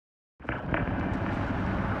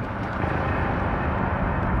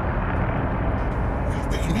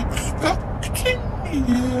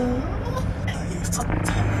here. It's a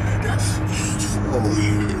dead speech for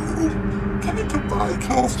you. Can you goodbye,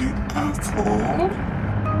 Kirsty Apple?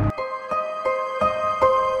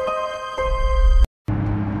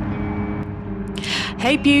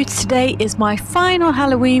 Hey Beauts, today is my final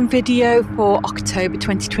Halloween video for October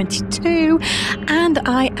 2022 and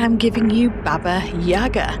I am giving you Baba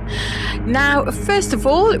Yaga. Now first of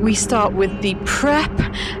all we start with the prep.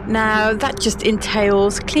 Now that just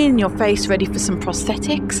entails cleaning your face ready for some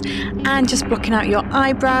prosthetics and just blocking out your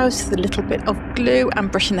eyebrows with a little bit of glue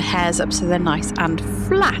and brushing the hairs up so they're nice and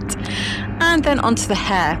flat. And then onto the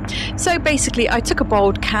hair. So basically I took a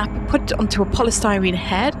bald cap, put it onto a polystyrene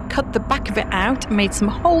head, cut the back of it out, made some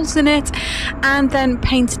holes in it, and then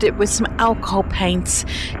painted it with some alcohol paints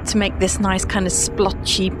to make this nice kind of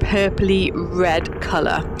splotchy purpley red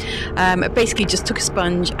colour. Basically just took a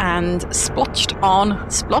sponge and splotched,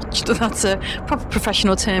 that's a proper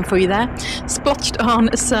professional term for you there, splotched on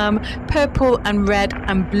some purple and red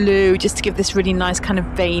and blue just to give this really nice kind of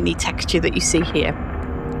veiny texture that you see here.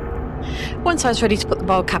 Once I was ready to put the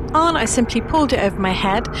bald cap on, I simply pulled it over my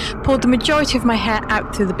head, pulled the majority of my hair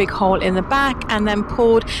out through the big hole in the back, and then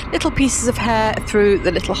pulled little pieces of hair through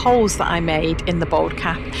the little holes that I made in the bald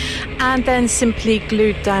cap, and then simply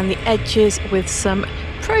glued down the edges with some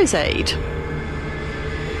Prozody.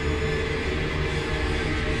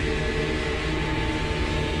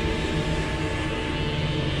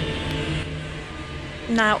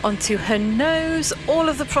 Now onto her nose. All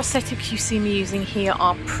of the prosthetics you see me using here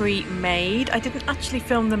are pre-made. I didn't actually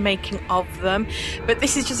film the making of them, but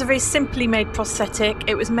this is just a very simply made prosthetic.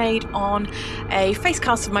 It was made on a face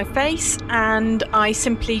cast of my face and I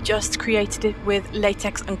simply just created it with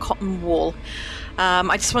latex and cotton wool.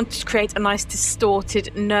 I just wanted to create a nice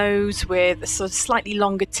distorted nose with a sort of slightly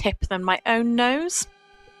longer tip than my own nose.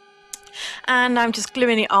 And I'm just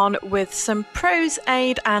gluing it on with some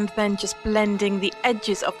Prozody and then just blending the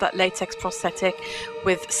edges of that latex prosthetic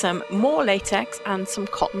with some more latex and some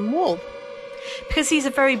cotton wool. Because these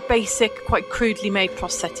are very basic, quite crudely made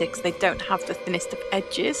prosthetics, they don't have the thinnest of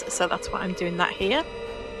edges, so that's why I'm doing that here.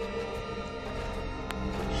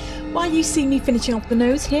 While you see me finishing off the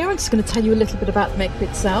nose here, I'm just going to tell you a little bit about the makeup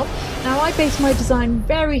itself. Now, I based my design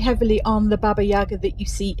very heavily on the Baba Yaga that you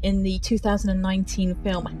see in the 2019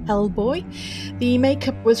 film Hellboy. The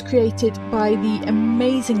makeup was created by the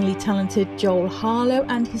amazingly talented Joel Harlow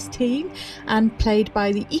and his team, and played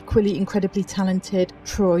by the equally incredibly talented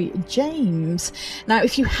Troy James. Now,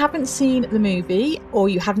 if you haven't seen the movie or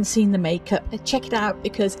you haven't seen the makeup, check it out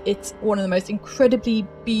because it's one of the most incredibly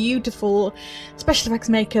beautiful special effects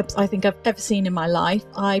makeups I think I've ever seen in my life.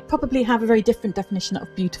 I probably have a very different definition of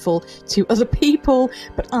beautiful to other people,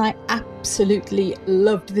 but I absolutely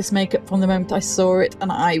loved this makeup from the moment I saw it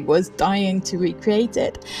and I was dying to recreate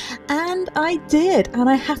it. And I did, and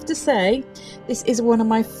I have to say this is one of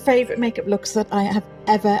my favourite makeup looks that I have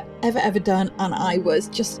ever done, and I was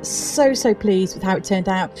just so pleased with how it turned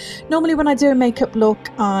out. Normally when I do a makeup look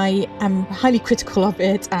I am highly critical of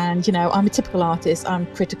it, and you know, I'm a typical artist, I'm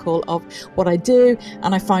critical of what I do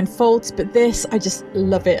and I find faults, but this, I just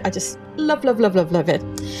love it. I just love it.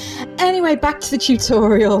 Anyway, back to the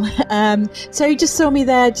tutorial. So you just saw me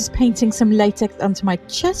there just painting some latex onto my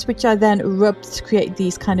chest, which I then rubbed to create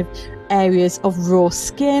these kind of areas of raw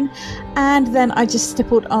skin, and then I just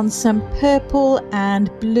stippled on some purple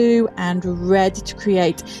and blue and red to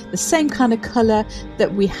create the same kind of colour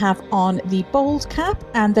that we have on the bald cap,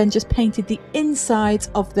 and then just painted the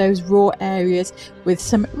insides of those raw areas with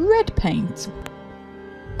some red paint.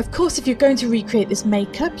 Of course, if you're going to recreate this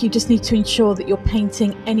makeup, you just need to ensure that you're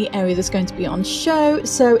painting any area that's going to be on show.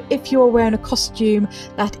 So if you're wearing a costume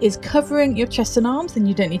that is covering your chest and arms, then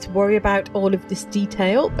you don't need to worry about all of this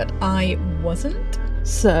detail, but I wasn't,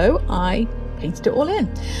 so I painted it all in.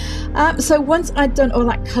 So once I'd done all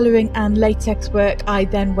that colouring and latex work, I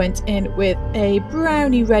then went in with a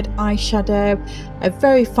browny red eyeshadow, a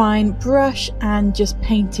very fine brush, and just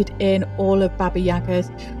painted in all of Baba Yaga's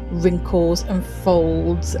wrinkles and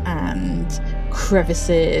folds and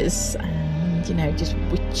crevices and, you know, just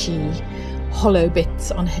witchy hollow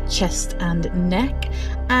bits on her chest and neck.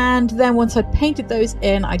 And then once I'd painted those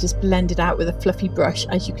in, I just blended out with a fluffy brush,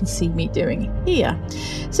 as you can see me doing here.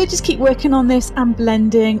 So just keep working on this and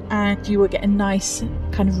blending, and you will get a nice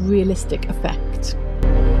kind of realistic effect.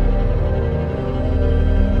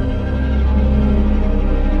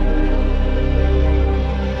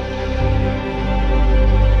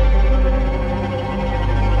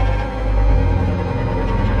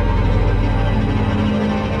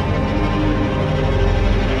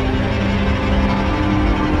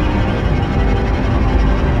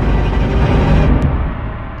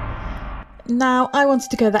 Now, I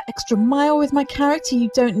wanted to go that extra mile with my character.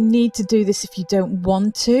 You don't need to do this if you don't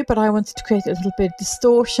want to, but I wanted to create a little bit of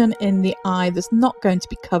distortion in the eye that's not going to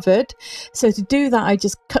be covered. So to do that, I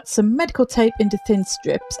just cut some medical tape into thin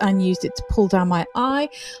strips and used it to pull down my eye.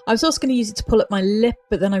 I was also going to use it to pull up my lip,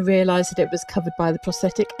 but then I realised that it was covered by the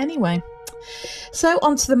prosthetic anyway. So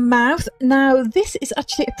onto the mouth. Now this is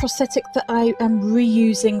actually a prosthetic that I am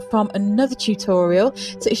reusing from another tutorial.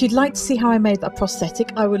 So if you'd like to see how I made that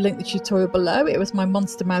prosthetic, I will link the tutorial below. It was my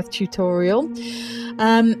monster mouth tutorial.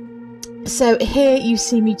 So here you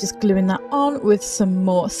see me just gluing that on with some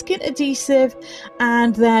more skin adhesive,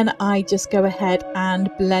 and then I just go ahead and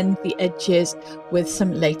blend the edges with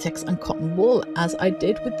some latex and cotton wool, as I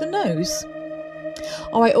did with the nose.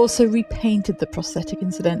 Oh, I also repainted the prosthetic,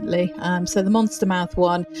 incidentally. So the monster mouth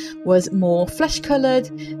one was more flesh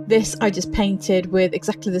coloured. This I just painted with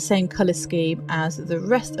exactly the same colour scheme as the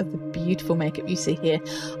rest of the beautiful makeup you see here.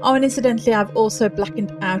 Oh, and incidentally, I've also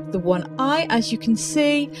blackened out the one eye, as you can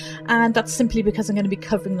see, and that's simply because I'm going to be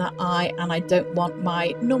covering that eye and I don't want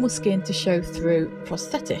my normal skin to show through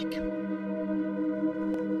prosthetic.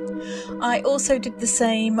 I also did the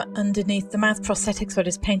same underneath the mouth prosthetic, so I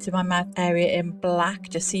just painted my mouth area in black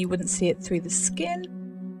just so you wouldn't see it through the skin.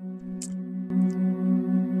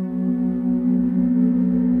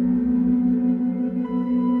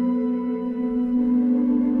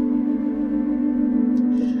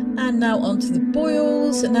 And now onto the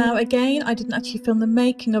boils. Now again, I didn't actually film the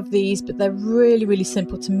making of these, but they're really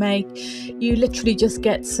simple to make. You literally just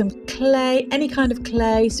get some clay, any kind of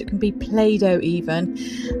clay, so it can be Play-Doh even,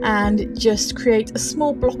 and just create a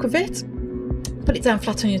small block of it. Put it down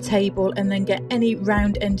flat on your table and then get any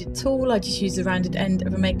round-ended tool. I just use the rounded end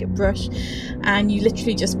of a makeup brush, and you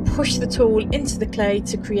literally just push the tool into the clay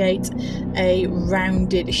to create a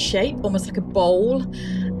rounded shape, almost like a bowl.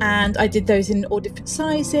 And I did those in all different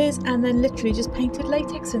sizes and then literally just painted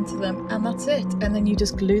latex into them, and that's it. And then you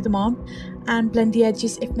just glue them on and blend the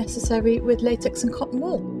edges if necessary with latex and cotton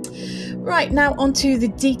wool. Right, now onto the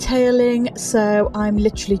detailing. So I'm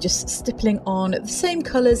literally just stippling on the same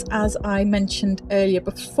colours as I mentioned earlier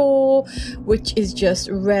before, which is just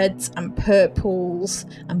reds and purples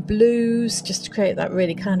and blues, just to create that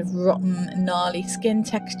really kind of rotten, gnarly skin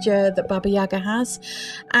texture that Baba Yaga has.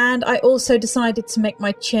 And I also decided to make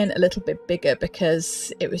my chin a little bit bigger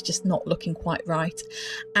because it was just not looking quite right.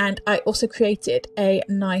 And I also created a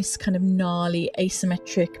nice kind of gnarly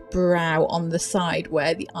asymmetric brow on the side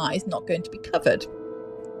where the eye is not going to be covered.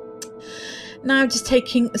 Now just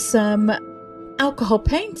taking some alcohol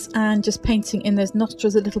paint and just painting in those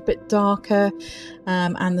nostrils a little bit darker,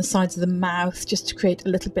 and the sides of the mouth, just to create a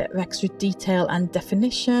little bit of extra detail and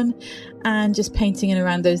definition, and just painting in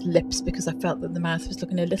around those lips because I felt that the mouth was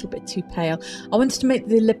looking a little bit too pale. I wanted to make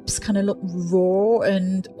the lips kind of look raw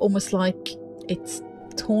and almost like it's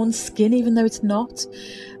torn skin, even though it's not.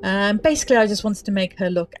 Basically, I just wanted to make her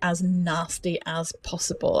look as nasty as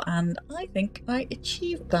possible, and I think I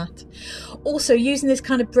achieved that. Also, using this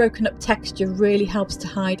kind of broken up texture really helps to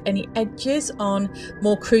hide any edges on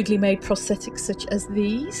more crudely made prosthetics such as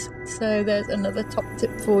these. So there's another top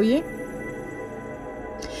tip for you.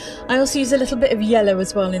 I also use a little bit of yellow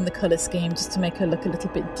as well in the colour scheme, just to make her look a little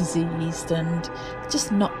bit diseased and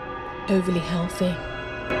just not overly healthy.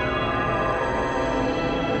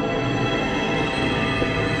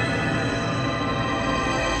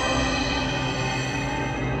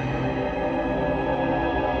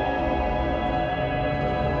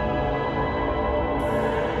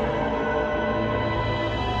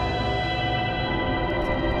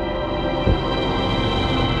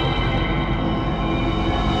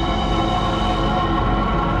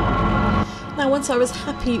 Once I was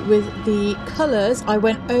happy with the colours, I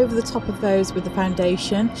went over the top of those with the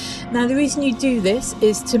foundation. Now the reason you do this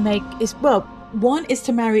is to make, well, one is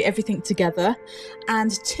to marry everything together,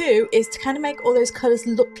 and two is to kind of make all those colours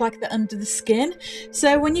look like they're under the skin.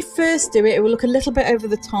 So when you first do it, it will look a little bit over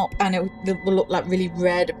the top and it will look like really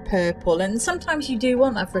red and purple, and sometimes you do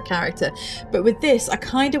want that for a character, but with this I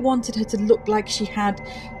kind of wanted her to look like she had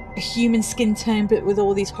a human skin tone but with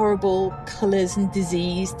all these horrible colours and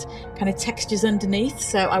diseased kind of textures underneath.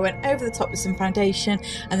 So I went over the top with some foundation,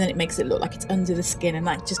 and then it makes it look like it's under the skin, and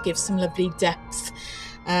that just gives some lovely depth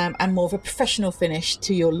and more of a professional finish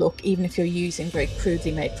to your look, even if you're using very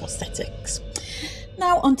crudely made prosthetics.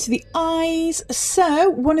 Now onto the eyes. So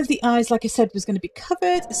one of the eyes, like I said, was going to be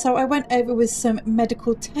covered. So I went over with some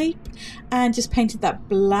medical tape and just painted that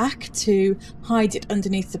black to hide it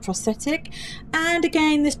underneath the prosthetic. And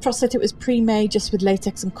again, this prosthetic was pre-made just with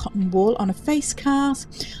latex and cotton wool on a face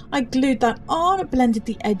cast. I glued that on, blended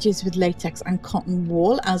the edges with latex and cotton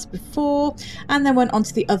wool as before, and then went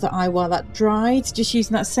onto the other eye while that dried, just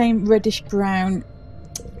using that same reddish brown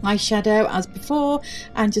eyeshadow as before,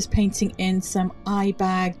 and just painting in some eye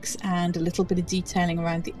bags and a little bit of detailing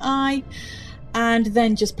around the eye, and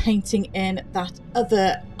then just painting in that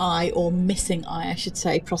other eye, or missing eye I should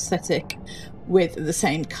say, prosthetic with the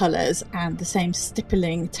same colours and the same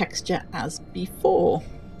stippling texture as before.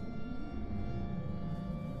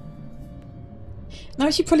 Now,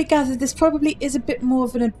 as you probably gathered, this probably is a bit more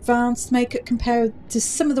of an advanced makeup compared to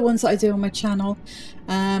some of the ones that I do on my channel,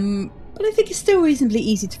 but I think it's still reasonably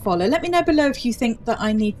easy to follow. Let me know below if you think that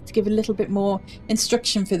I need to give a little bit more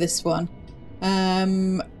instruction for this one,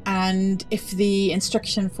 and if the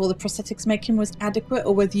instruction for the prosthetics making was adequate,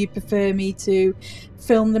 or whether you prefer me to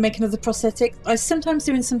film the making of the prosthetics. I sometimes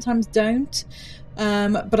do and sometimes don't.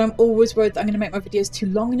 But I'm always worried that I'm going to make my videos too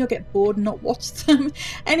long and you'll get bored and not watch them.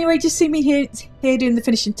 Anyway, just see me here doing the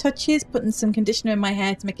finishing touches, putting some conditioner in my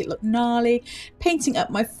hair to make it look gnarly, painting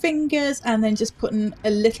up my fingers, and then just putting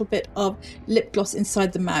a little bit of lip gloss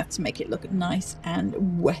inside the mouth to make it look nice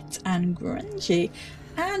and wet and grungy.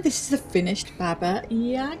 And this is the finished Baba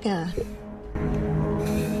Yaga.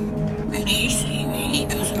 Many see me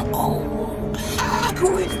as an old hag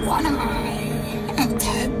with one eye and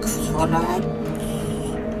takes one eye.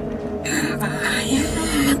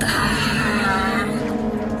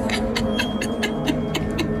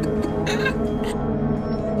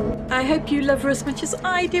 I hope you love her as much as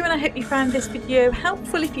I do, and I hope you found this video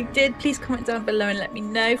helpful. If you did, please comment down below and let me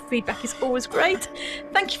know. Feedback is always great.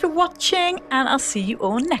 Thank you for watching, and I'll see you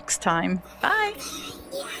all next time. Bye.